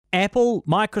Apple,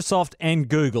 Microsoft, and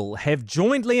Google have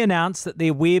jointly announced that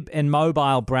their web and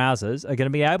mobile browsers are going to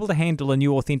be able to handle a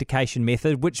new authentication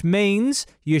method, which means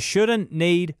you shouldn't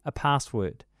need a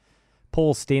password.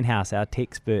 Paul Stenhouse, our tech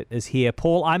expert, is here.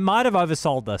 Paul, I might have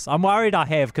oversold this. I'm worried I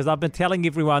have, because I've been telling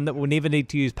everyone that we'll never need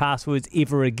to use passwords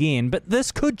ever again, but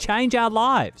this could change our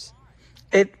lives.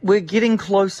 We're getting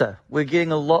closer. We're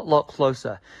getting a lot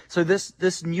closer. So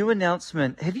this new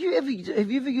announcement, have you ever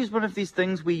used one of these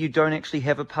things where you don't actually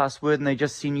have a password and they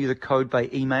just send you the code by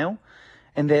email?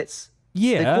 And they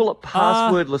call it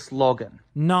passwordless login.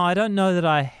 No, I don't know that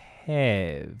I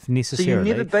have necessarily.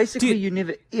 So you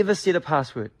never ever set a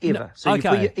password, ever. No, so you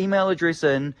put your email address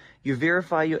in, you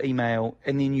verify your email,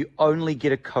 and then you only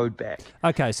get a code back.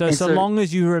 Okay, so long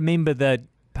as you remember the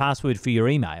password for your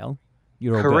email,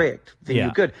 you're all correct. Good. Then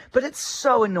you're good. But it's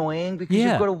so annoying because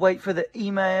you've got to wait for the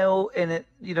email, and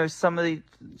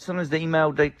sometimes the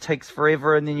email takes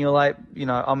forever, and then you're like,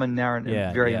 I'm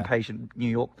a very impatient New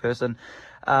York person,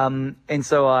 and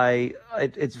so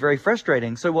it's very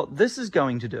frustrating. So what this is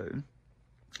going to do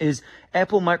is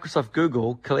Apple, Microsoft,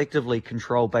 Google collectively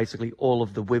control basically all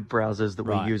of the web browsers that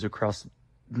we use across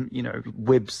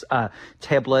webs,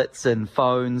 tablets and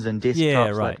phones and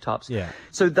desktops, laptops. Yeah.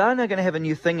 So they're now going to have a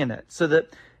new thing in it, so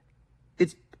that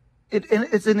it's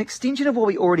an extension of what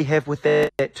we already have with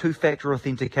that two-factor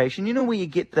authentication. You know, where you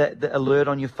get the alert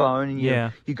on your phone and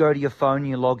you go to your phone and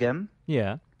you log in.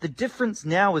 Yeah. The difference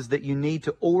now is that you need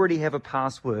to already have a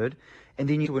password, and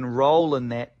then you enroll in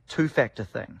that two-factor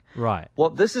thing. Right.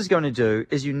 What this is going to do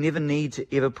is you never need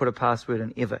to ever put a password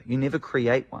in ever. You never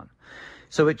create one.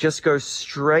 So it just goes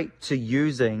straight to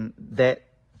using that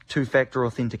two-factor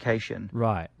authentication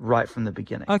right from the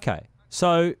beginning. Okay.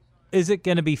 So is it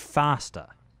going to be faster?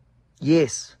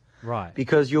 Yes. Right.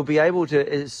 Because you'll be able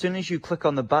to, as soon as you click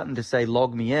on the button to say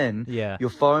log me in, your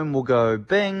phone will go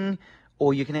bing,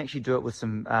 or you can actually do it with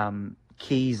some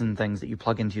keys and things that you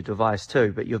plug into your device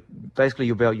too. But your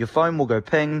phone will go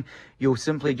ping. You'll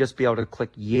simply just be able to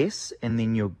click yes, and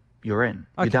then you're in.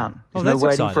 Okay. You're done. There's no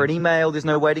waiting for an email. There's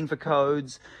no waiting for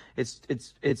codes. It's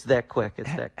that quick.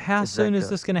 How soon is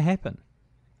this going to happen?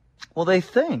 Well, they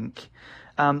think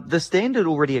the standard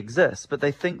already exists, but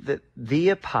they think that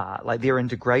their part, like their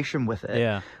integration with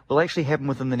it, will actually happen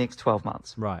within the next 12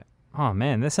 months. Right. Oh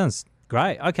man, that sounds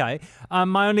great. Okay.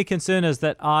 My only concern is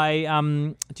that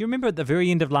do you remember at the very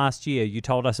end of last year you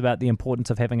told us about the importance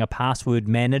of having a password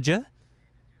manager?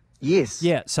 Yes.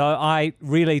 Yeah, so I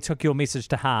really took your message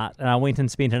to heart, and I went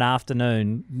and spent an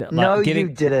afternoon. You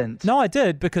didn't. No, I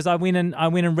did, because I went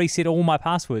and reset all my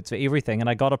passwords for everything, and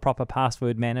I got a proper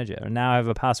password manager, and now I have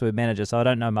a password manager, so I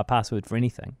don't know my password for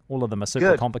anything. All of them are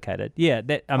super complicated. Yeah,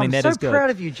 I'm that so is good. proud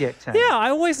of you, Jack Tane. Yeah,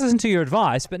 I always listen to your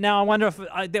advice, but now I wonder if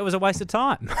that was a waste of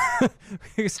time.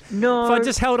 No. If I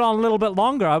just held on a little bit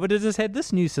longer, I would have just had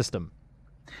this new system.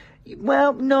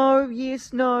 Well, no,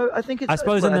 yes, no. I think it's... I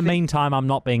suppose in the meantime, I'm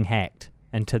not being hacked,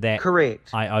 and to that,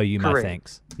 correct. I owe you my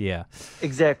thanks. Yeah,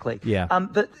 exactly. Yeah.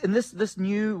 But this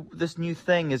new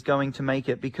thing is going to make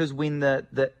it, because when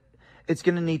it's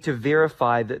going to need to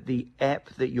verify that the app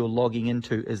that you're logging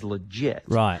into is legit.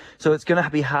 Right. So it's going to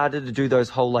be harder to do those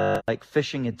whole like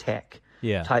phishing attack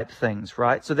type things,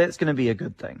 right? So that's going to be a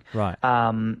good thing. Right.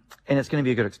 And it's going to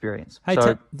be a good experience. Hey,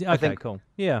 so cool.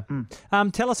 Yeah.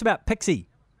 Tell us about Pixie.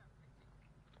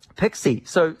 Pixie.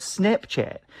 So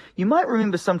Snapchat. You might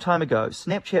remember some time ago,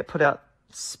 Snapchat put out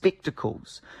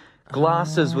spectacles,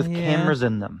 glasses with cameras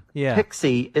in them. Yeah.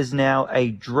 Pixie is now a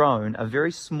drone, a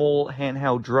very small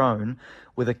handheld drone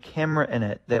with a camera in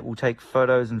it that will take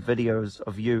photos and videos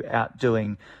of you out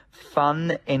doing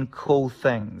fun and cool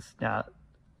things. Now,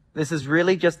 this is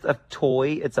really just a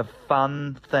toy. It's a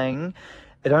fun thing.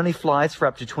 It only flies for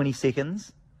up to 20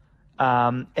 seconds.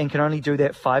 And can only do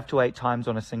that 5 to 8 times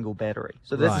on a single battery.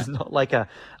 So this is not like a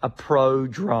pro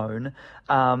drone,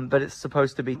 but it's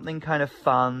supposed to be something kind of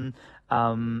fun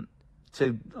to,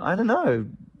 I don't know,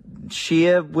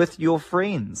 share with your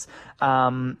friends.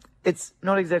 It's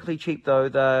not exactly cheap though.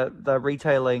 They're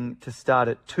retailing to start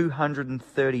at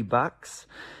 $230.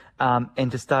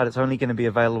 And to start, it's only going to be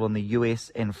available in the US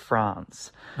and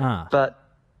France. But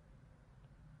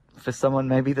for someone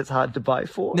maybe that's hard to buy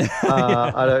for.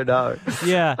 I don't know.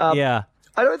 Yeah.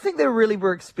 I don't think they really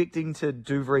were expecting to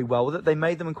do very well with it. They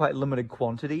made them in quite limited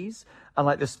quantities,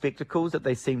 unlike the spectacles that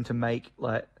they seem to make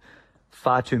like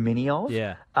far too many of.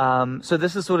 Yeah. So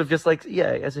this is sort of just like,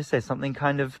 as I say, something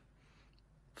kind of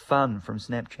fun from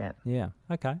Snapchat. Yeah.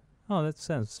 Okay. Oh, that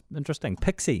sounds interesting.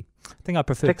 Pixie. I think I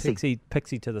prefer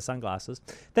Pixie to the sunglasses.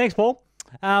 Thanks, Paul.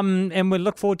 And we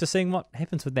look forward to seeing what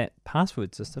happens with that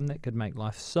password system. That could make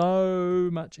life so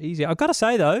much easier. I've got to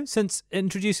say, though, since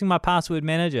introducing my password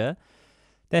manager,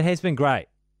 that has been great.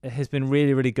 It has been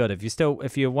really, really good.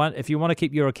 If you want to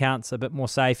keep your accounts a bit more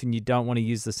safe and you don't want to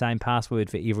use the same password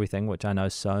for everything, which I know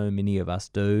so many of us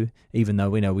do, even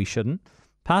though we know we shouldn't,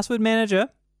 password manager,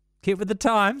 kept with the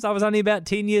times. I was only about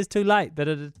 10 years too late, but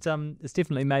it's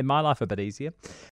definitely made my life a bit easier.